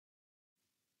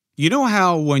You know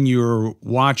how when you're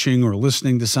watching or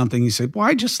listening to something, you say, well,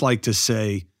 I just like to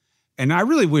say, and I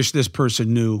really wish this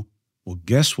person knew. Well,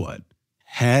 guess what?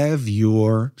 Have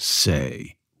your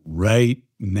say right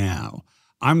now.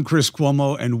 I'm Chris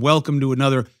Cuomo, and welcome to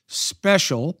another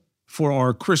special for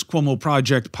our Chris Cuomo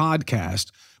Project podcast,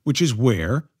 which is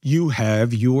where you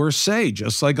have your say.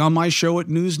 Just like on my show at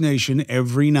News Nation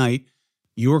every night,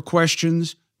 your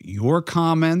questions, your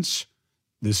comments.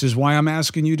 This is why I'm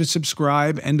asking you to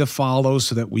subscribe and to follow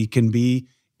so that we can be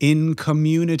in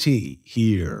community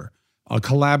here. A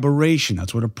collaboration.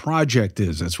 That's what a project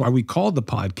is. That's why we called the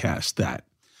podcast that.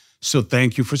 So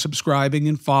thank you for subscribing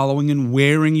and following and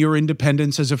wearing your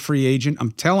independence as a free agent.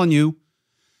 I'm telling you,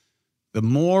 the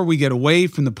more we get away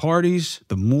from the parties,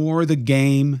 the more the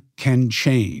game can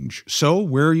change. So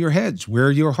where are your heads? Where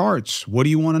are your hearts? What do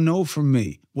you want to know from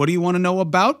me? What do you want to know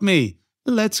about me?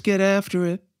 Let's get after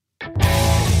it.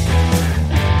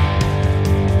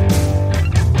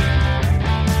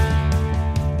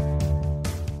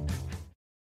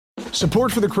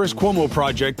 Support for the Chris Cuomo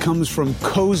Project comes from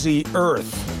Cozy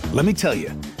Earth. Let me tell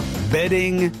you,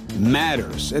 bedding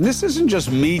matters. And this isn't just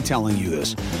me telling you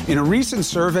this. In a recent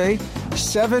survey,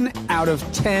 7 out of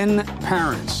 10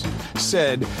 parents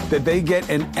said that they get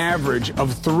an average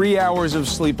of 3 hours of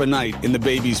sleep a night in the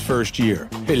baby's first year.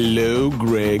 Hello,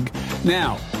 Greg.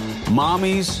 Now,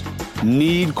 mommies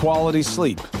need quality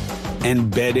sleep,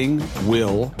 and bedding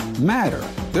will matter.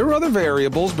 There are other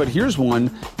variables, but here's one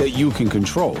that you can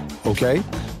control, okay?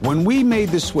 When we made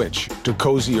the switch to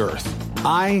Cozy Earth,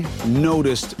 I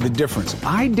noticed the difference.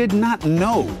 I did not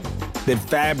know that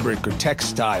fabric or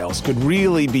textiles could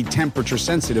really be temperature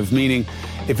sensitive, meaning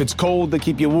if it's cold, they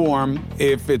keep you warm.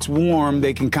 If it's warm,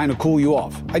 they can kind of cool you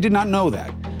off. I did not know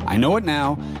that. I know it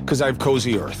now because I have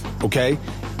Cozy Earth, okay?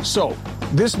 So,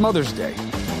 this Mother's Day,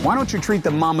 why don't you treat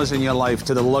the mamas in your life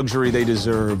to the luxury they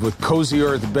deserve with Cozy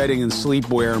Earth bedding and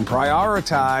sleepwear and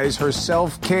prioritize her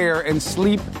self-care and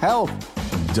sleep health?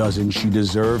 Doesn't she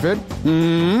deserve it?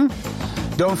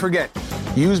 Don't forget,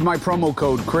 use my promo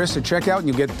code Chris at checkout and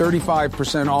you'll get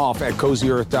 35% off at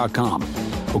CozyEarth.com.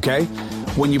 Okay?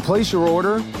 When you place your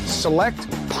order, select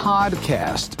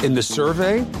podcast in the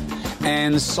survey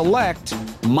and select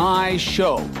my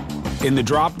show in the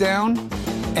drop-down,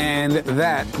 and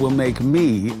that will make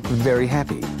me very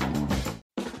happy.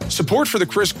 Support for the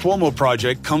Chris Cuomo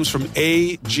Project comes from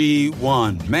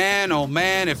AG1. Man, oh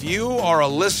man, if you are a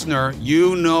listener,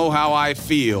 you know how I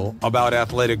feel about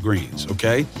athletic greens,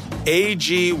 okay?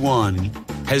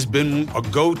 AG1 has been a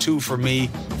go-to for me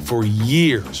for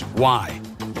years. Why?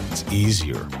 It's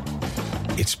easier,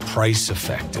 it's price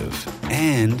effective,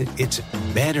 and it's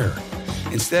better.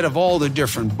 Instead of all the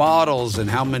different bottles and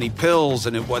how many pills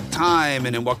and at what time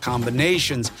and in what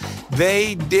combinations,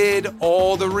 they did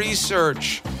all the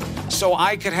research so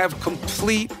I could have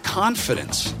complete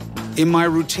confidence in my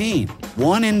routine.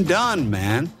 One and done,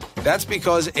 man. That's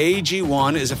because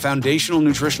AG1 is a foundational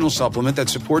nutritional supplement that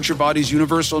supports your body's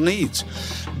universal needs.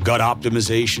 Gut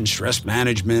optimization, stress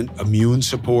management, immune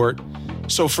support.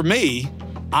 So for me,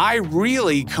 I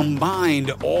really combined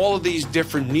all of these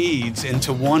different needs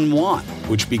into one,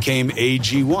 which became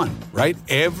AG1, right?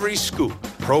 Every scoop,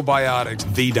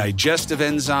 probiotics, the digestive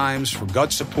enzymes for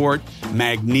gut support,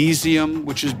 magnesium,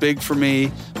 which is big for me,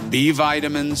 B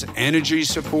vitamins, energy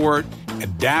support,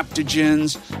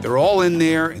 adaptogens. They're all in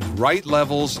there in the right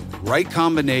levels, right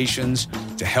combinations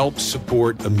to help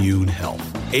support immune health.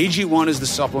 AG1 is the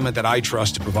supplement that I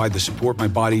trust to provide the support my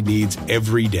body needs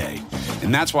every day.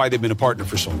 And that's why they've been a partner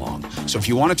for so long. So if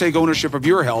you want to take ownership of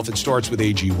your health, it starts with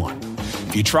AG1.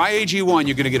 If you try AG1,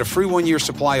 you're going to get a free 1-year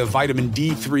supply of vitamin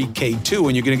D3K2,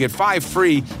 and you're going to get 5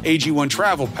 free AG1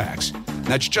 travel packs. And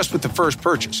that's just with the first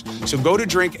purchase. So go to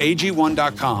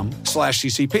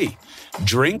drinkag1.com/CCP.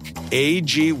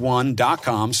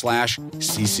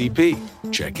 Drinkag1.com/CCP.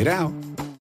 Check it out.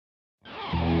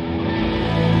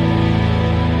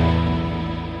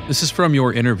 This is from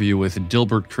your interview with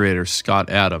Dilbert creator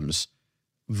Scott Adams.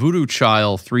 Voodoo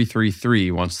Child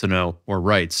 333 wants to know, or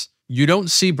writes, you don't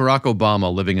see Barack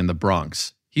Obama living in the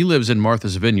Bronx. He lives in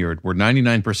Martha's Vineyard, where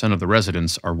 99% of the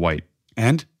residents are white.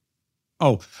 And?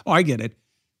 Oh, I get it.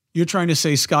 You're trying to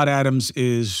say Scott Adams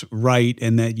is right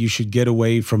and that you should get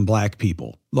away from black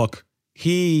people. Look,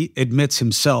 he admits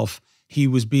himself he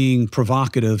was being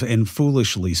provocative and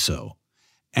foolishly so.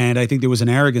 And I think there was an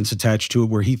arrogance attached to it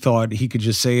where he thought he could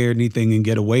just say anything and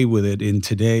get away with it in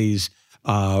today's,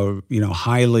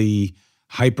 highly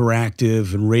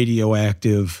hyperactive and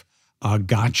radioactive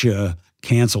gotcha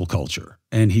cancel culture.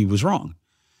 And he was wrong.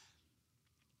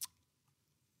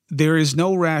 There is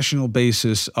no rational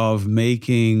basis of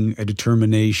making a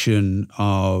determination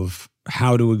of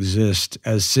how to exist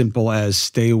as simple as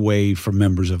stay away from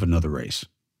members of another race.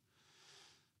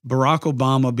 Barack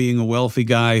Obama being a wealthy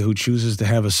guy who chooses to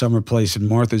have a summer place in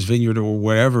Martha's Vineyard or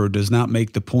wherever does not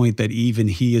make the point that even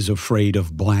he is afraid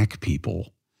of black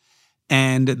people.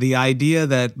 And the idea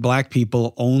that black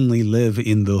people only live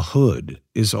in the hood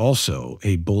is also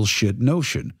a bullshit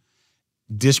notion.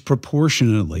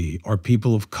 Disproportionately, are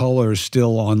people of color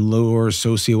still on lower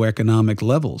socioeconomic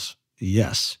levels?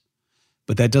 Yes.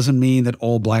 But that doesn't mean that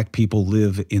all black people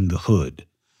live in the hood.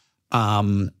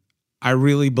 I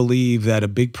really believe that a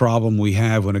big problem we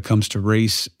have when it comes to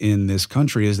race in this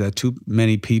country is that too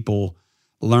many people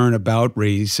learn about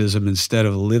racism instead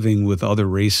of living with other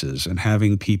races and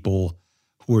having people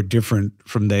who are different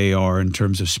from they are in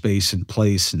terms of space and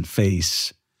place and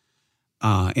face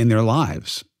in their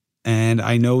lives. And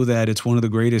I know that it's one of the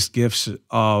greatest gifts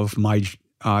of my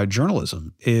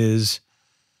journalism is,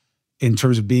 in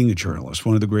terms of being a journalist,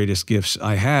 one of the greatest gifts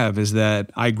I have is that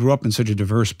I grew up in such a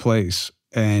diverse place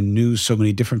and knew so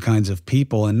many different kinds of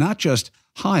people, and not just,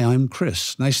 hi, I'm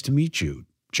Chris, nice to meet you,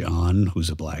 John, who's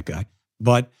a black guy,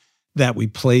 but that we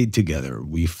played together,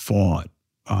 we fought,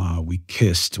 we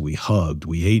kissed, we hugged,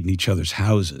 we ate in each other's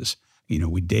houses,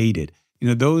 we dated.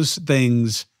 Those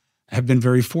things have been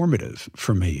very formative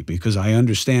for me because I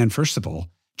understand, first of all,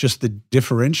 just the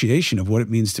differentiation of what it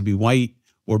means to be white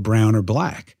or brown or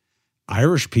black.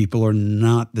 Irish people are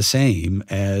not the same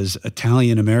as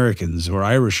Italian Americans or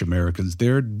Irish Americans.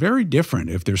 They're very different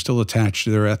if they're still attached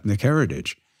to their ethnic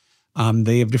heritage.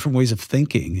 They have different ways of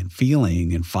thinking and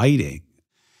feeling and fighting.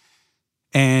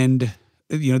 And,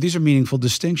 these are meaningful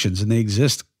distinctions, and they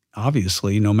exist,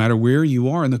 obviously, no matter where you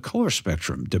are in the color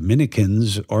spectrum.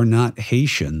 Dominicans are not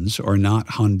Haitians, are not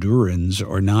Hondurans,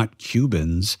 are not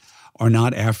Cubans, are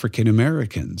not African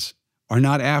Americans, are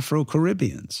not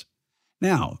Afro-Caribbeans.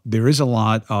 Now, there is a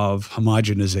lot of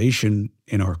homogenization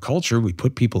in our culture. We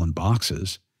put people in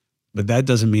boxes, but that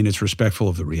doesn't mean it's respectful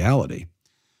of the reality.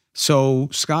 So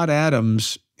Scott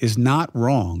Adams is not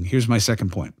wrong. Here's my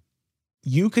second point.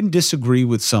 You can disagree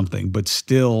with something, but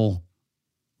still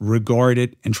regard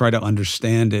it and try to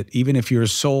understand it, even if your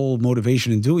sole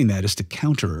motivation in doing that is to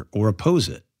counter or oppose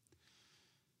it.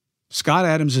 Scott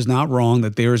Adams is not wrong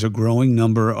that there is a growing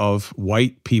number of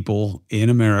white people in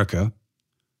America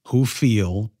who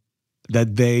feel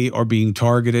that they are being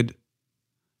targeted,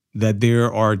 that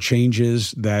there are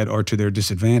changes that are to their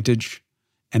disadvantage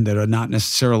and that are not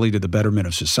necessarily to the betterment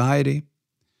of society.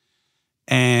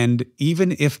 And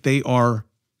even if they are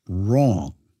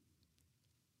wrong,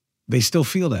 they still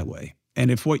feel that way. And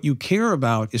if what you care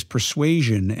about is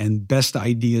persuasion and best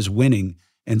ideas winning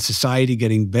and society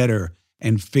getting better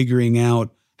and figuring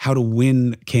out how to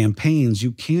win campaigns,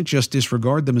 you can't just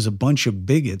disregard them as a bunch of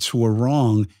bigots who are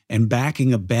wrong and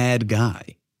backing a bad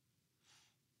guy.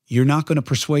 You're not going to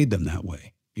persuade them that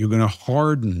way. You're going to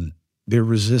harden their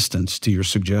resistance to your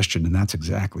suggestion, and that's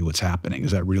exactly what's happening.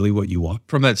 Is that really what you want?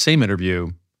 From that same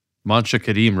interview, Mancha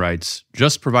Kadim writes,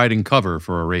 just providing cover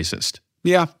for a racist.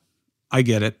 Yeah, I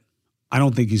get it. I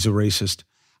don't think he's a racist.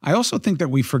 I also think that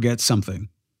we forget something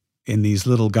in these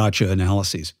little gotcha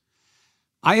analyses.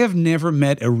 I have never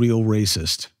met a real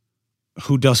racist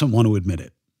who doesn't want to admit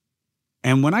it.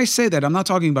 And when I say that, I'm not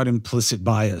talking about implicit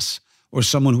bias or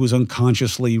someone who is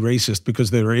unconsciously racist because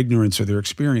of their ignorance or their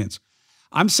experience.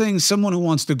 I'm saying someone who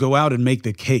wants to go out and make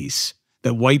the case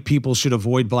that white people should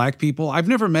avoid black people. I've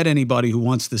never met anybody who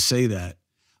wants to say that,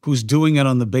 who's doing it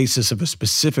on the basis of a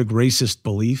specific racist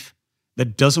belief,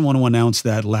 that doesn't want to announce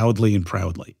that loudly and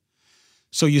proudly.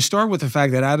 So you start with the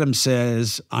fact that Adam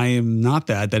says, I am not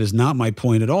that. That is not my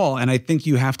point at all. And I think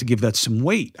you have to give that some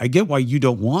weight. I get why you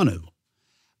don't want to,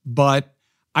 but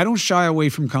I don't shy away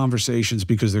from conversations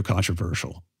because they're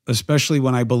controversial, especially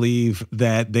when I believe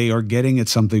that they are getting at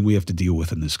something we have to deal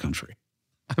with in this country.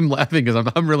 I'm laughing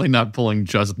because I'm really not pulling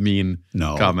just mean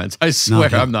comments. I swear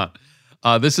I'm not.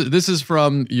 This is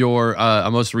from your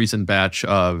most recent batch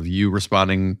of you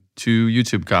responding to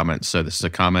YouTube comments. So this is a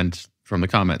comment from the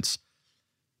comments.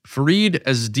 Fareed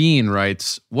Asdeen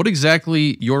writes, what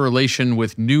exactly your relation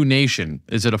with New Nation?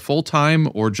 Is it a full-time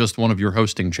or just one of your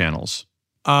hosting channels?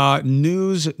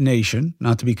 News Nation,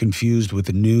 not to be confused with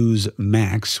the News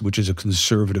Max, which is a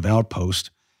conservative outpost,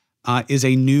 is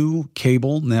a new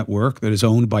cable network that is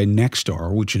owned by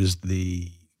Nexstar, which is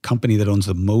the company that owns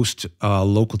the most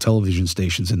local television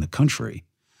stations in the country.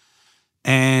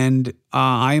 And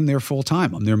I am there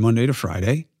full-time. I'm there Monday to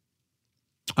Friday.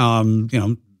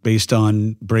 Based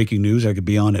on breaking news, I could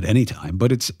be on at any time,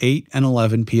 but it's 8 and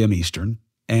 11 p.m. Eastern,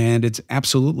 and it's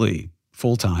absolutely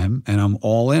full-time, and I'm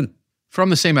all in.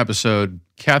 From the same episode,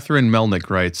 Catherine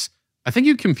Melnick writes, I think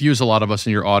you confuse a lot of us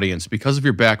in your audience because of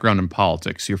your background in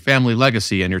politics, your family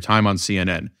legacy, and your time on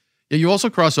CNN. Yet you also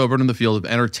cross over into the field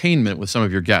of entertainment with some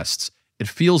of your guests. It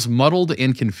feels muddled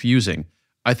and confusing.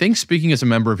 I think speaking as a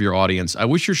member of your audience, I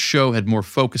wish your show had more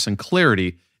focus and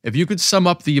clarity. If you could sum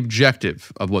up the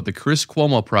objective of what the Chris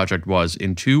Cuomo Project was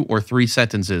in 2 or 3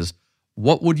 sentences,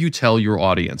 what would you tell your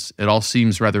audience? It all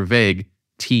seems rather vague.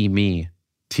 T-me.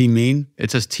 T-mean?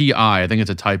 It says T-I. I think it's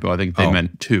a typo. I think they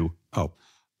meant 2.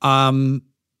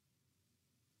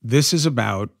 This is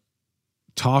about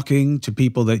talking to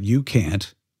people that you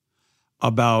can't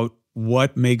about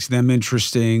what makes them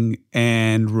interesting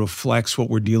and reflects what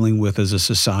we're dealing with as a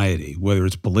society, whether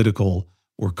it's political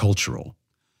or cultural.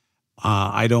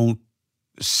 I don't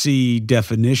see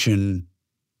definition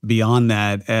beyond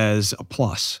that as a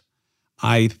plus.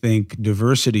 I think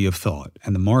diversity of thought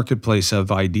and the marketplace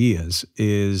of ideas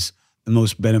is the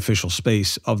most beneficial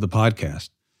space of the podcast.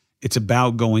 It's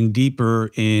about going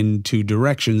deeper into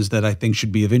directions that I think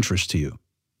should be of interest to you.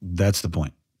 That's the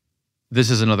point. This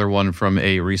is another one from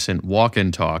a recent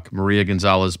walk-in talk. Maria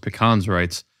Gonzalez Pecans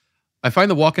writes, I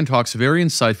find the walk-in talks very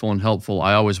insightful and helpful.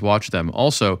 I always watch them.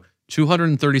 Also,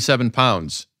 237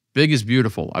 pounds. Big is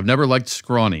beautiful. I've never liked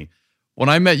scrawny. When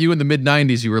I met you in the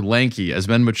mid-90s, you were lanky. As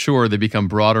men mature, they become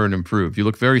broader and improved. You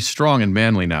look very strong and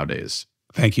manly nowadays.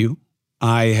 Thank you.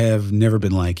 I have never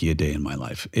been lanky a day in my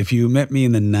life. If you met me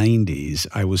in the 90s,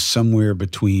 I was somewhere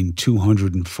between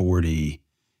 240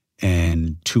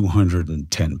 and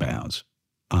 210 pounds.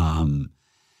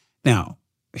 Now,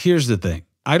 here's the thing.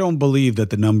 I don't believe that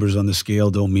the numbers on the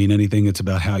scale don't mean anything. It's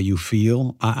about how you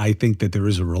feel. I think that there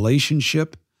is a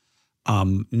relationship.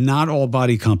 Not all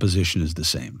body composition is the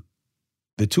same.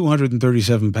 The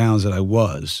 237 pounds that I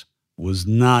was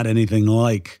not anything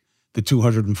like the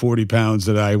 240 pounds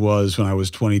that I was when I was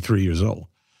 23 years old.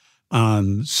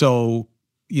 So,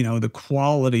 the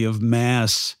quality of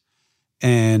mass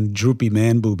and droopy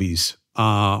man boobies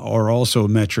are also a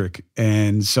metric.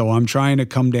 And so I'm trying to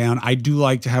come down. I do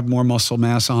like to have more muscle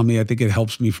mass on me. I think it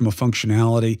helps me from a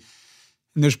functionality.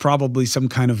 And there's probably some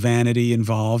kind of vanity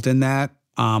involved in that.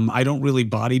 I don't really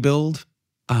bodybuild.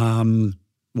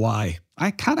 Why?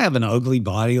 I kind of have an ugly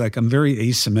body. Like I'm very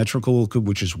asymmetrical,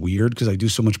 which is weird because I do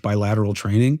so much bilateral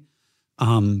training.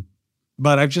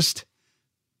 But I've just,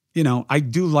 I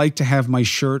do like to have my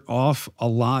shirt off a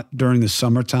lot during the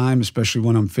summertime, especially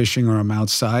when I'm fishing or I'm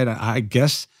outside. I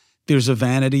guess there's a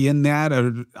vanity in that.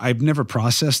 I've never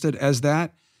processed it as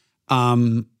that.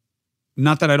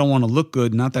 Not that I don't want to look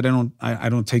good. Not that I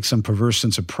don't take some perverse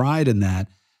sense of pride in that.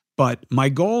 But my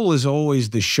goal is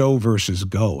always the show versus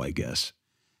go, I guess.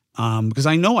 Because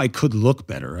I know I could look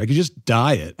better. I could just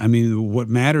diet. I mean, what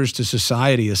matters to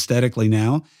society aesthetically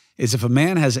now is if a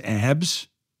man has abs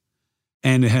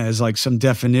and has like some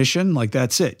definition, like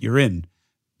that's it, you're in.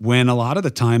 When a lot of the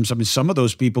times, I mean, some of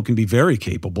those people can be very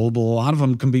capable, but a lot of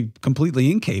them can be completely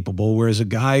incapable. Whereas a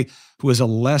guy who has a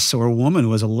woman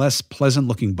who has a less pleasant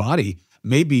looking body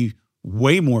may be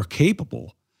way more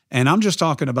capable. And I'm just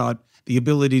talking about the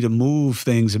ability to move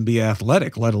things and be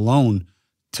athletic, let alone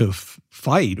to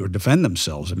fight or defend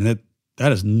themselves. I mean, that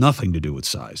has nothing to do with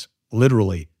size.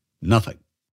 Literally nothing.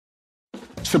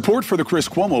 Support for the Chris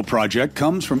Cuomo Project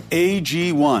comes from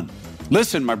AG1.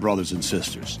 Listen, my brothers and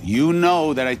sisters, you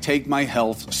know that I take my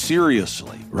health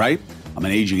seriously, right? I'm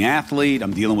an aging athlete.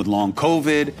 I'm dealing with long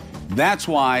COVID. That's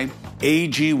why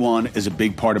AG1 is a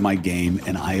big part of my game,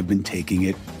 and I have been taking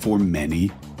it for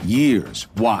many years.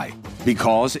 Why?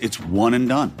 Because it's one and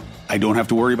done. I don't have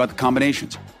to worry about the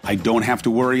combinations. I don't have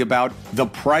to worry about the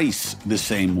price the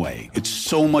same way. It's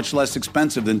so much less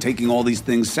expensive than taking all these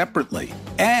things separately.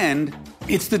 And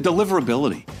it's the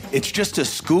deliverability. It's just a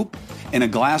scoop in a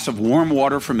glass of warm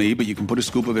water for me, but you can put a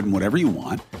scoop of it in whatever you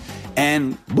want.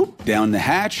 And boop, down the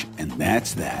hatch, and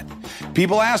that's that.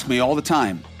 People ask me all the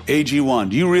time, AG1,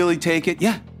 do you really take it?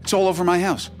 Yeah, it's all over my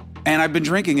house. And I've been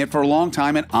drinking it for a long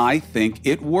time, and I think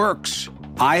it works.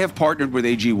 I have partnered with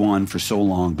AG1 for so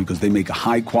long because they make a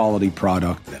high-quality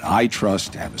product that I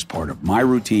trust to have as part of my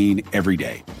routine every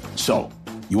day. So,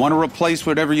 you want to replace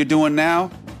whatever you're doing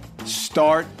now?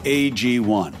 Start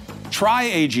AG1. Try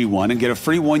AG1 and get a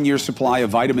free 1-year supply of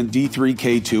vitamin D3,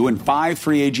 K2, and 5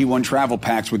 free AG1 travel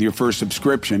packs with your first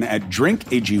subscription at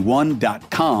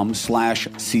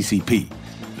drinkag1.com/CCP.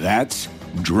 That's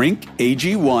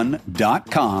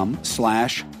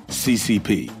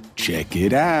drinkag1.com/CCP. Check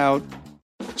it out.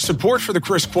 Support for the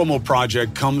Chris Cuomo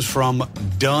Project comes from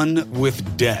Done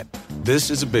with Debt. This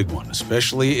is a big one,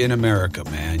 especially in America,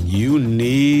 man. You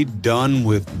need Done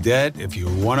with Debt. If you're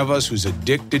one of us who's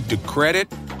addicted to credit,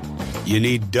 you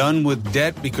need Done with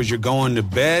Debt because you're going to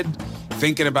bed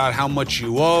thinking about how much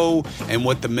you owe and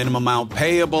what the minimum amount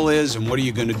payable is and what are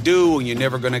you going to do, and you're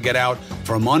never going to get out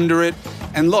from under it.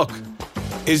 And look,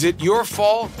 is it your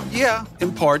fault? Yeah,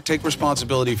 in part, take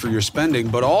responsibility for your spending,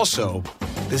 but also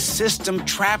the system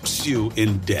traps you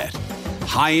in debt.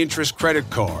 High interest credit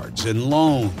cards and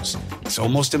loans. It's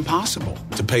almost impossible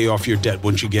to pay off your debt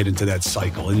once you get into that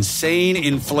cycle. Insane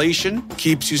inflation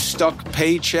keeps you stuck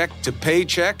paycheck to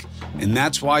paycheck. And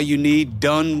that's why you need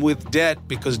Done with Debt,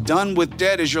 because Done with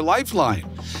Debt is your lifeline.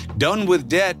 Done with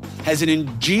Debt has an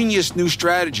ingenious new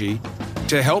strategy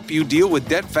to help you deal with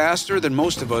debt faster than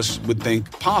most of us would think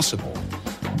possible.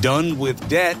 Done with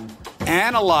Debt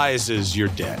analyzes your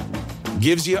debt,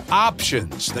 gives you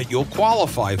options that you'll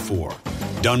qualify for.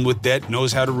 Done with Debt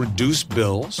knows how to reduce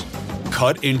bills,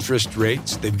 cut interest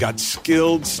rates. They've got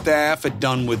skilled staff at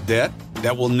Done with Debt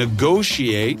that will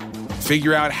negotiate,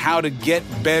 figure out how to get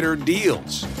better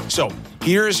deals. So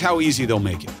here's how easy they'll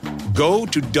make it. Go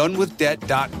to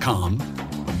donewithdebt.com,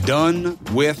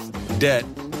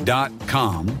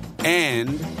 donewithdebt.com,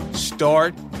 and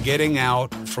start getting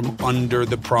out from under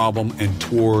the problem and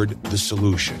toward the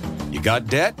solution. You got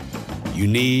debt? You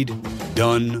need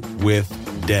Done with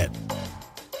Debt.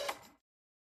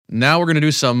 Now we're going to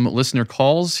do some listener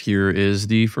calls. Here is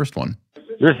the first one.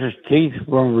 This is Keith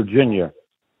from Virginia.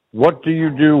 What do you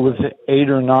do with 8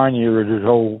 or 9 years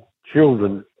old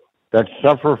children that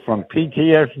suffer from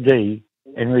PTSD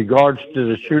in regards to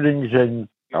the shootings in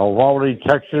Uvalde,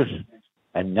 Texas,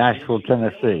 and Nashville,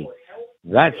 Tennessee?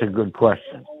 That's a good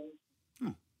question.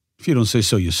 If you don't say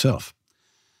so yourself.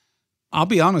 I'll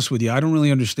be honest with you. I don't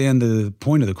really understand the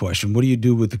point of the question. What do you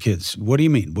do with the kids? What do you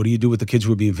mean? What do you do with the kids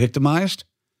who are being victimized?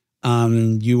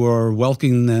 You are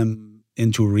welcoming them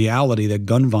into a reality that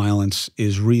gun violence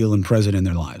is real and present in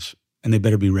their lives, and they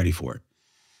better be ready for it.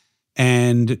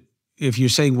 And if you're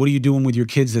saying, what are you doing with your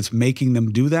kids that's making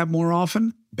them do that more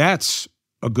often? That's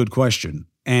a good question,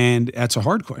 and that's a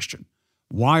hard question.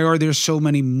 Why are there so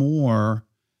many more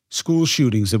school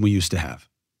shootings than we used to have?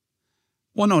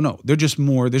 Well, no. There's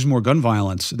more gun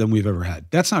violence than we've ever had.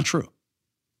 That's not true.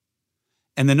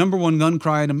 And the number one gun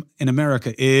crime in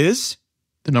America is?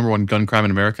 The number one gun crime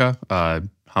in America,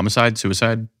 homicide,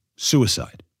 suicide?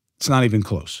 Suicide. It's not even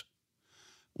close.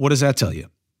 What does that tell you?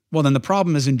 Well, then the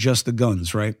problem isn't just the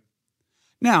guns, right?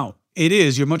 Now, it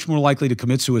is. You're much more likely to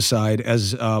commit suicide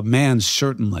as a man,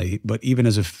 certainly, but even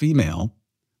as a female,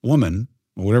 woman,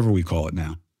 or whatever we call it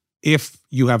now, if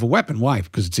you have a weapon. Why?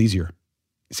 Because it's easier.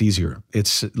 It's easier.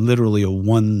 It's literally a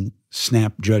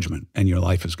one-snap judgment, and your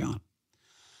life is gone.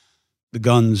 The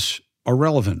guns are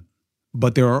relevant,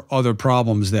 but there are other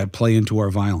problems that play into our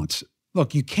violence.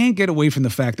 Look, you can't get away from the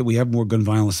fact that we have more gun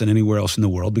violence than anywhere else in the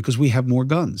world because we have more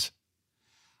guns.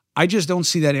 I just don't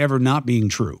see that ever not being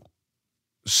true.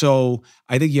 So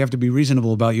I think you have to be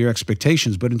reasonable about your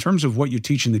expectations. But in terms of what you're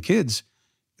teaching the kids,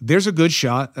 there's a good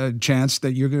shot, there's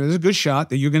a good shot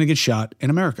that you're going to get shot in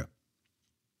America.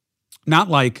 Not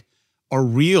like a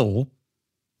real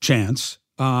chance,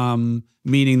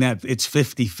 meaning that it's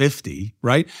 50-50,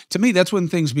 right? To me, that's when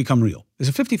things become real. Is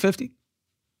it 50-50?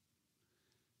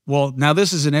 Well, now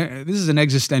this is an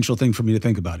existential thing for me to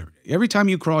think about. Every time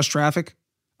you cross traffic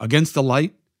against the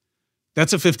light,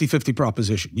 that's a 50-50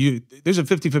 proposition. There's a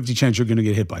 50-50 chance you're going to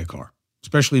get hit by a car,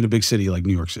 especially in a big city like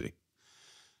New York City.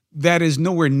 That is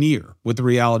nowhere near what the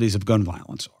realities of gun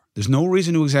violence are. There's no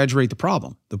reason to exaggerate the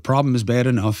problem. The problem is bad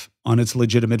enough on its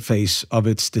legitimate face of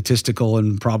its statistical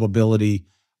and probability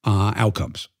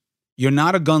outcomes. You're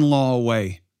not a gun law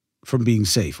away from being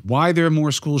safe. Why there are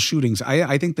more school shootings?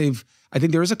 I think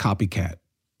there is a copycat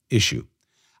issue.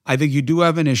 I think you do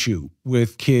have an issue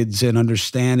with kids and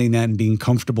understanding that and being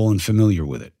comfortable and familiar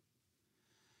with it.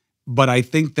 But I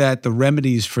think that the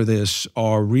remedies for this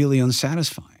are really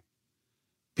unsatisfying.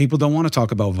 People don't want to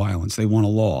talk about violence. They want a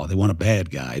law. They want a bad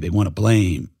guy. They want to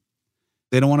blame.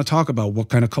 They don't want to talk about what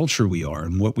kind of culture we are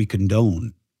and what we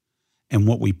condone and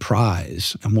what we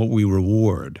prize and what we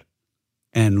reward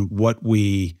and what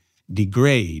we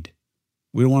degrade.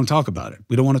 We don't want to talk about it.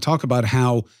 We don't want to talk about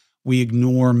how we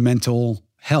ignore mental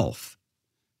health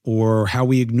or how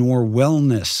we ignore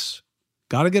wellness.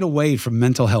 Got to get away from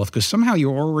mental health because somehow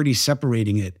you're already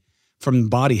separating it from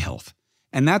body health.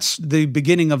 And that's the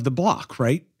beginning of the block,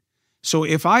 right? So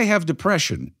if I have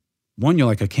depression, one, you're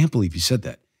like, I can't believe you said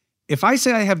that. If I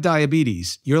say I have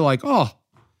diabetes, you're like, oh,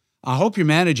 I hope you're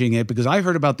managing it because I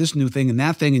heard about this new thing and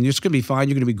that thing and it's going to be fine.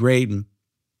 You're going to be great. And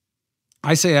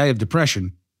I say I have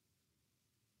depression.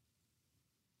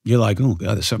 You're like, oh,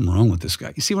 God, there's something wrong with this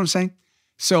guy. You see what I'm saying?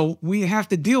 So we have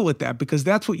to deal with that because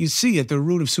that's what you see at the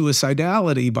root of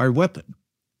suicidality by weapon.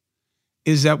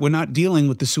 is that we're not dealing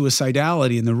with the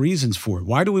suicidality and the reasons for it.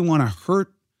 Why do we want to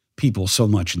hurt people so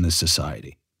much in this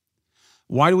society?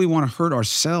 Why do we want to hurt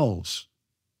ourselves?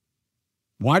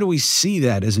 Why do we see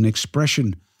that as an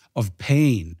expression of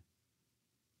pain?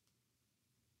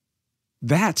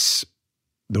 That's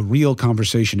the real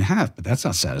conversation to have, but that's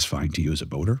not satisfying to you as a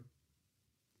voter.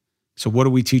 So what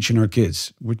are we teaching our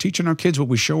kids? We're teaching our kids what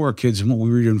we show our kids and what we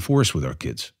reinforce with our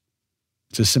kids.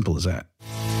 It's as simple as that.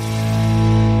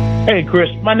 Hey, Chris,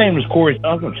 my name is Corey.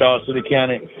 I'm from Charles City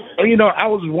County. You know, I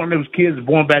was one of those kids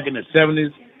born back in the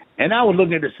 70s, and I was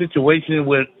looking at the situation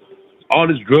with all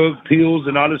this drug pills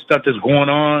and all this stuff that's going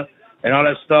on and all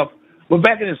that stuff. But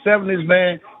back in the 70s,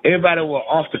 man, everybody was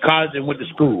off to college and went to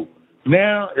school.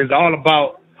 Now it's all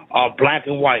about black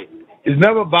and white. It's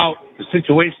never about the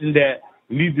situation that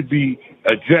needs to be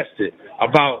addressed,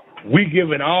 about we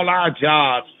giving all our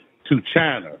jobs to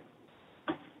China.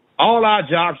 All our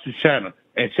jobs to China.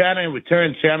 And China in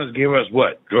return, China's give us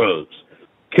what? Drugs.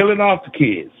 Killing off the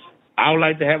kids. I would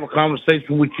like to have a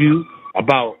conversation with you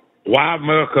about why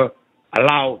America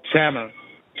allowed China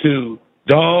to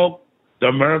dog the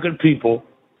American people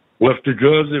with the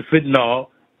drugs and fentanyl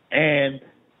and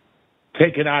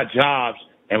taking our jobs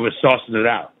and resourcing it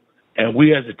out. And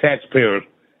we as the taxpayers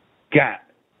got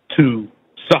to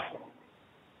suffer.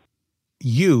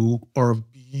 You are a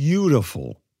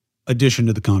beautiful addition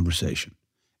to the conversation.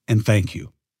 And thank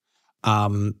you.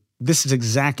 This is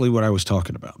exactly what I was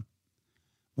talking about,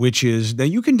 which is that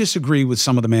you can disagree with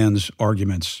some of the man's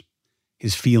arguments,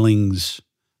 his feelings,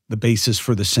 the basis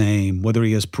for the same, whether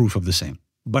he has proof of the same.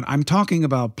 But I'm talking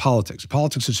about politics.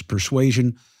 Politics is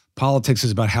persuasion. Politics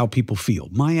is about how people feel.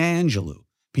 Maya Angelou.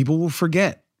 People will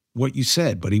forget what you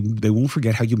said, but they won't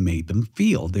forget how you made them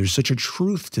feel. There's such a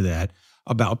truth to that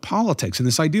about politics and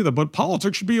this idea that, but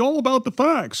politics should be all about the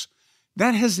facts.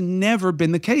 That has never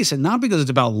been the case. And not because it's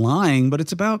about lying, but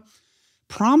it's about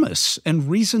promise and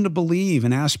reason to believe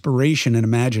and aspiration and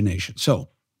imagination. So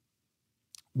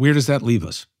where does that leave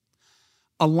us?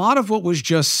 A lot of what was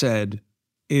just said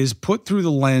is put through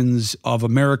the lens of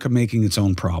America making its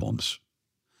own problems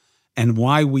and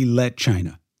why we let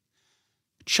China.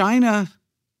 China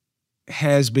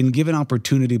has been given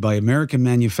opportunity by American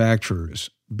manufacturers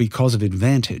because of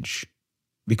advantage,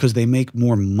 because they make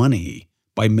more money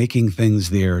by making things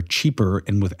there cheaper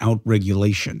and without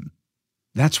regulation.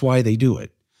 That's why they do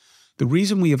it. The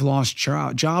reason we have lost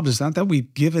jobs is not that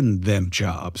we've given them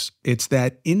jobs. It's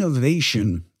that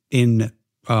innovation in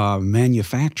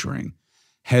manufacturing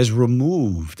has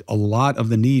removed a lot of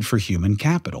the need for human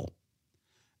capital.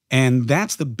 And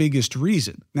that's the biggest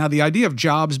reason. Now, the idea of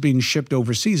jobs being shipped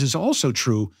overseas is also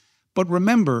true. But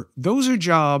remember, those are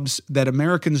jobs that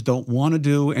Americans don't want to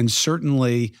do, and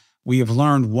certainly we have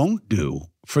learned won't do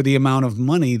for the amount of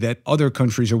money that other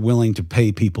countries are willing to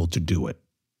pay people to do it.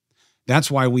 That's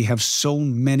why we have so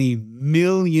many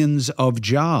millions of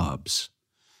jobs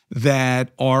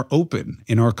that are open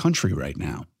in our country right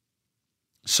now.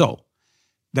 So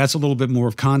that's a little bit more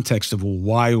of context of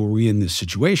why are we in this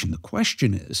situation. The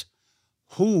question is,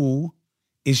 who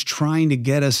is trying to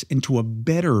get us into a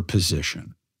better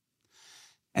position?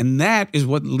 And that is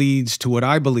what leads to what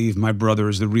I believe, my brother,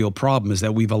 is the real problem, is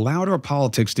that we've allowed our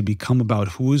politics to become about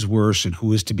who is worse and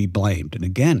who is to be blamed. And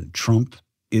again, Trump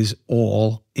is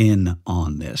all in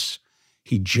on this.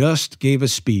 He just gave a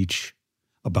speech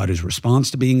about his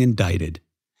response to being indicted,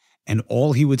 and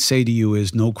all he would say to you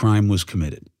is no crime was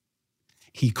committed.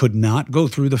 He could not go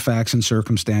through the facts and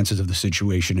circumstances of the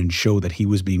situation and show that he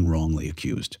was being wrongly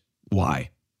accused.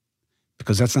 Why?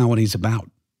 Because that's not what he's about.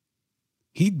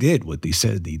 He did what they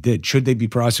said he did. Should they be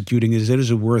prosecuting? Is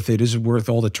it worth it? Is it worth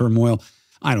all the turmoil?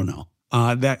 I don't know.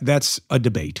 That's a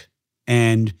debate.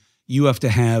 And you have to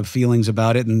have feelings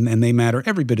about it, and they matter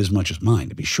every bit as much as mine,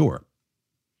 to be sure.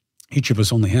 Each of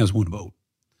us only has one vote.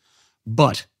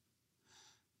 But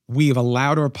we have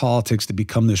allowed our politics to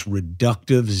become this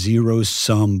reductive,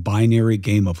 zero-sum, binary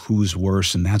game of who's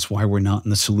worse, and that's why we're not in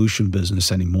the solution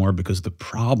business anymore, because the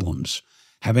problems,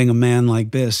 having a man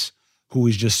like this who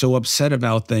is just so upset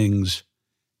about things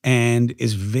and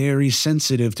is very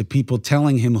sensitive to people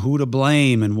telling him who to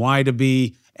blame and why to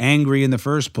be angry in the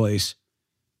first place,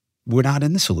 we're not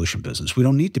in the solution business. We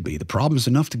don't need to be. The problem is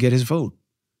enough to get his vote,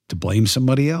 to blame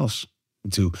somebody else,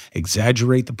 to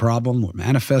exaggerate the problem or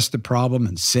manifest the problem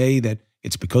and say that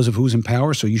it's because of who's in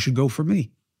power, so you should go for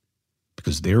me,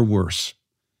 because they're worse.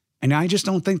 And I just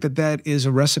don't think that that is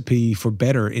a recipe for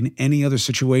better in any other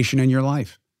situation in your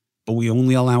life. But we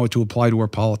only allow it to apply to our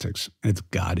politics, and it's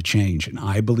got to change. And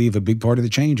I believe a big part of the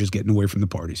change is getting away from the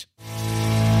parties.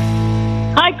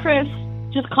 Hi, Chris.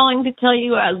 Just calling to tell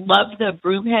you I loved the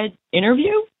Broomhead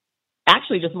interview.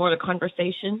 actually just more the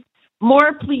conversation.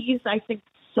 More, please. I think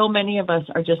so many of us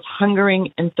are just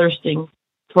hungering and thirsting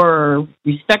for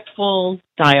respectful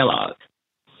dialogue.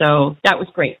 So that was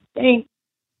great. Thanks.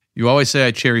 You always say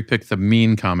I cherry pick the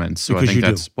mean comments, so Because I think you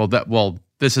that's do. well.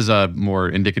 This is a more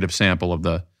indicative sample of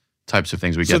the types of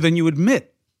things we get. So then you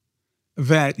admit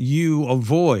that you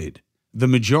avoid the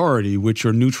majority, which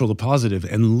are neutral to positive,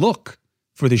 and look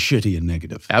for the shitty and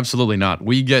negative. Absolutely not.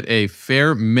 We get a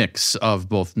fair mix of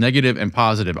both negative and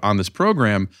positive on this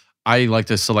program. I like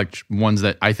to select ones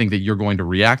that I think that you're going to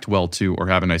react well to or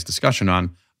have a nice discussion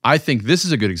on. I think this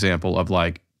is a good example of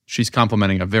like she's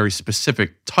complimenting a very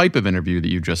specific type of interview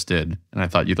that you just did, and I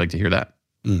thought you'd like to hear that.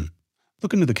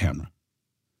 Look into the camera.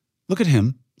 Look at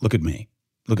him. Look at me.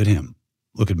 Look at him.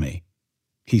 Look at me.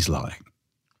 He's lying.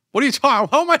 What are you talking?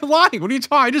 How am I lying? What are you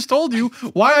talking? I just told you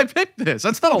why I picked this.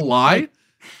 That's not a lie.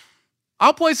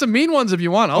 I'll play some mean ones if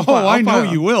you want. I know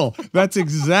you will. That's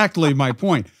exactly my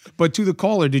point. But to the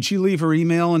caller, did she leave her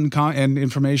email and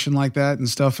information like that and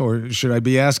stuff, or should I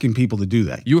be asking people to do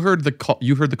that? You heard the call.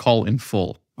 You heard the call in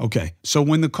full. Okay. So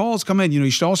when the calls come in, you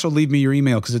should also leave me your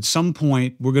email because at some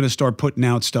point we're going to start putting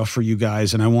out stuff for you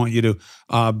guys, and I want you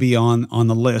to be on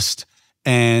the list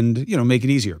and make it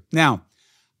easier. Now,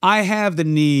 I have the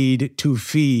need to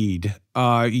feed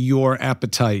your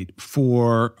appetite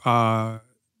for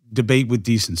debate with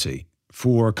decency,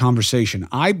 for conversation.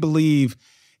 I believe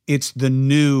it's the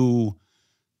new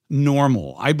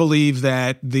normal. I believe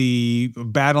that the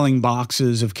battling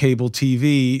boxes of cable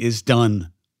TV is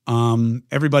done.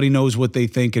 Everybody knows what they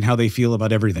think and how they feel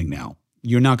about everything now.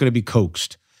 You're not going to be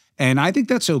coaxed. And I think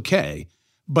that's okay.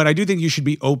 But I do think you should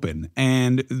be open.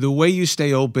 And the way you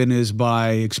stay open is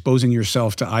by exposing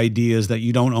yourself to ideas that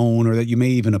you don't own or that you may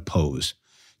even oppose.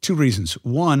 2 reasons.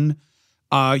 1,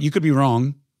 you could be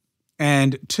wrong.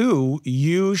 And 2,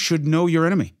 you should know your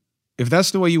enemy. If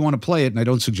that's the way you want to play it, and I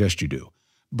don't suggest you do,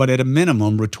 but at a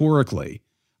minimum, rhetorically,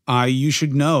 you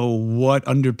should know what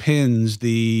underpins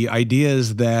the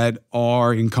ideas that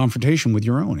are in confrontation with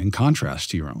your own, in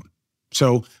contrast to your own.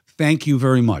 So thank you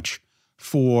very much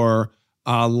for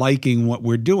liking what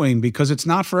we're doing, because it's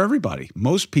not for everybody.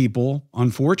 Most people,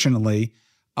 unfortunately,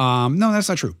 no, that's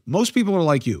not true. Most people are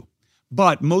like you,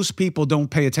 but most people don't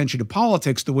pay attention to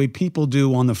politics the way people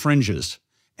do on the fringes.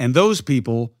 And those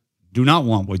people do not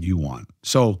want what you want.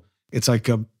 So it's like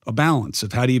a balance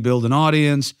of how do you build an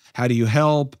audience? How do you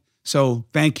help? So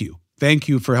thank you. Thank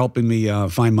you for helping me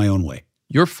find my own way.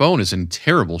 Your phone is in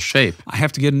terrible shape. I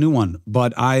have to get a new one,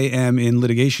 but I am in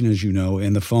litigation, as you know,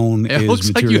 and the phone is material. It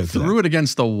looks like you threw it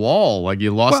against the wall, like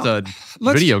you lost a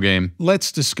video game.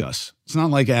 Let's discuss. It's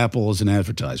not like Apple is an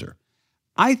advertiser.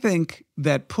 I think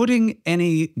that putting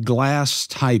any glass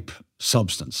type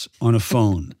substance on a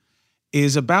phone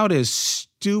is about as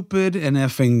stupid an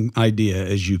effing idea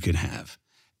as you can have.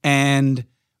 And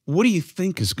what do you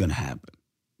think is going to happen?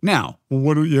 Now,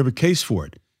 what do you have a case for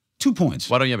it? 2 points.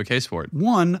 Why don't you have a case for it?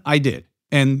 1, I did.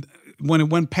 And when it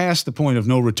went past the point of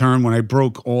no return, when I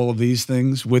broke all of these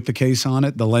things with the case on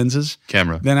it, the lenses,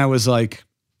 camera, then I was like,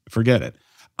 forget it.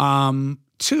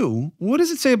 2, what does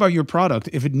it say about your product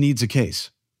if it needs a case?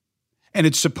 And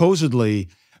it supposedly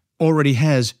already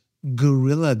has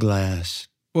Gorilla Glass.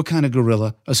 What kind of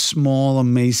gorilla? A small,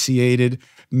 emaciated,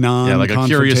 non-confrontational. Like a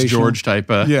Curious George type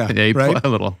ape. Right?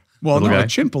 little guy. A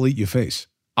chimp will eat your face.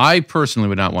 I personally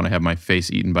would not want to have my face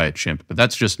eaten by a chimp, but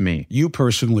that's just me. You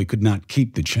personally could not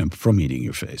keep the chimp from eating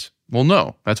your face. Well,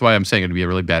 no. That's why I'm saying it'd be a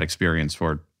really bad experience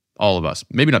for all of us.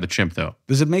 Maybe not the chimp, though.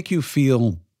 Does it make you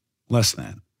feel less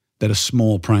than that a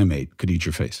small primate could eat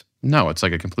your face? No, it's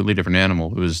like a completely different animal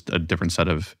who has a different set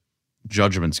of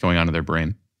judgments going on in their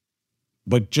brain.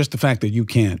 But just the fact that you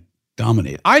can't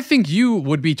dominate it. I think you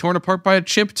would be torn apart by a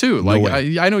chimp too. No like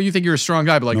way. I know you think you're a strong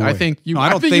guy, but like No I way. think you. No,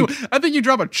 I think you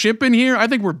drop a chimp in here. I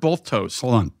think we're both toast.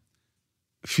 Hold on.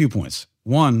 A few points.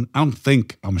 1, I don't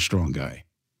think I'm a strong guy.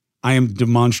 I am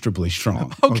demonstrably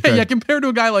strong. Okay, yeah, compared to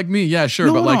a guy like me, yeah, sure.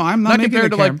 No, but like, I'm not making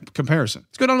compared a to like comparison.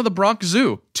 Let's go down to the Bronx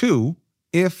Zoo. 2,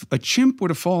 if a chimp were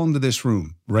to fall into this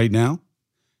room right now,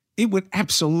 it would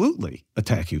absolutely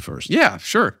attack you first. Yeah,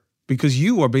 sure. Because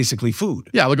you are basically food.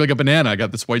 Yeah, I look like a banana. I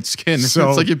got this white skin. So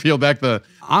it's like you peel back the...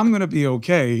 I'm going to be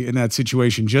okay in that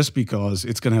situation just because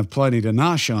it's going to have plenty to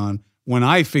nosh on when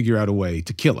I figure out a way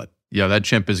to kill it. Yeah, that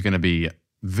chimp is going to be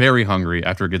very hungry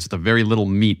after it gets the very little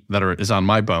meat that is on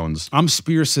my bones. I'm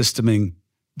spear systeming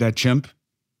that chimp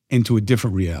into a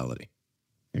different reality.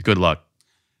 Good luck.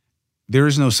 There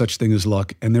is no such thing as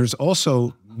luck. And there's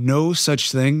also no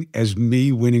such thing as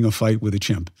me winning a fight with a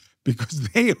chimp. Because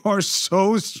they are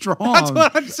so strong. That's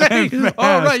what I'm saying.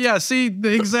 Oh, right. Yeah. See,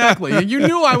 exactly. You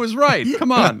knew I was right.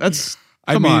 Come on.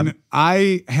 Come on.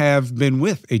 I have been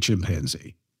with a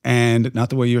chimpanzee, and not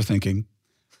the way you're thinking.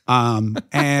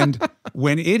 And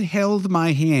when it held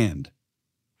my hand,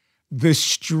 the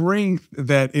strength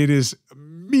that it is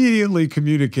immediately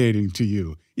communicating to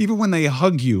you, even when they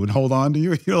hug you and hold on to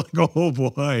you, you're like, oh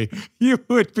boy, you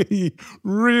would be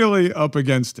really up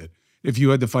against it if you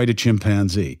had to fight a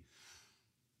chimpanzee.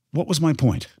 What was my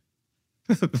point?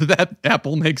 That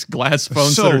Apple makes glass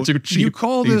phones that are too cheap. You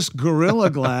call this Gorilla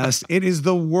Glass. It is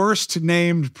the worst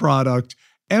named product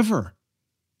ever.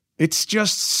 It's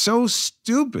just so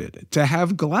stupid to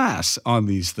have glass on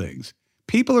these things.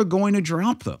 People are going to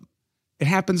drop them. It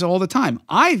happens all the time.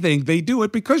 I think they do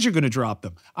it because you're going to drop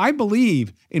them. I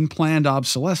believe in planned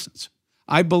obsolescence.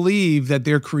 I believe that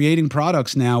they're creating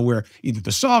products now where either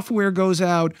the software goes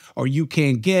out or you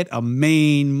can't get a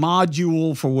main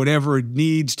module for whatever it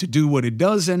needs to do what it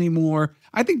does anymore.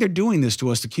 I think they're doing this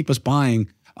to us to keep us buying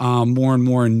more and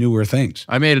more newer things.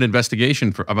 I made an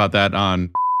investigation about that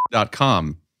on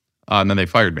 .com, and then they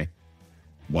fired me.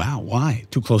 Wow, why?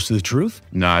 Too close to the truth?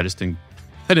 No, I didn't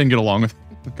get along with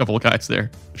a couple of guys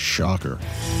there. Shocker.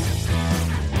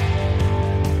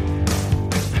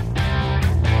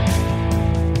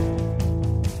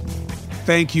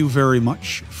 Thank you very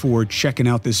much for checking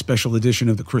out this special edition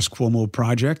of the Chris Cuomo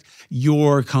Project.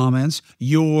 Your comments,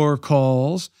 your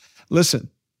calls. Listen,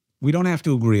 we don't have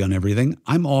to agree on everything.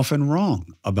 I'm often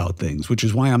wrong about things, which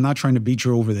is why I'm not trying to beat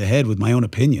you over the head with my own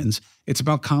opinions. It's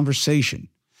about conversation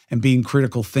and being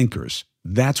critical thinkers.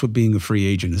 That's what being a free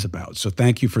agent is about. So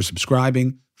thank you for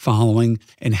subscribing, following,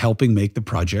 and helping make the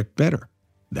project better.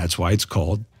 That's why it's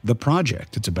called The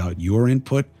Project. It's about your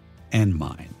input and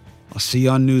mine. I'll see you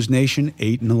on News Nation,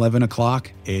 8 and 11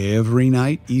 o'clock every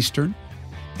night Eastern.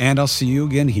 And I'll see you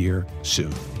again here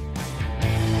soon.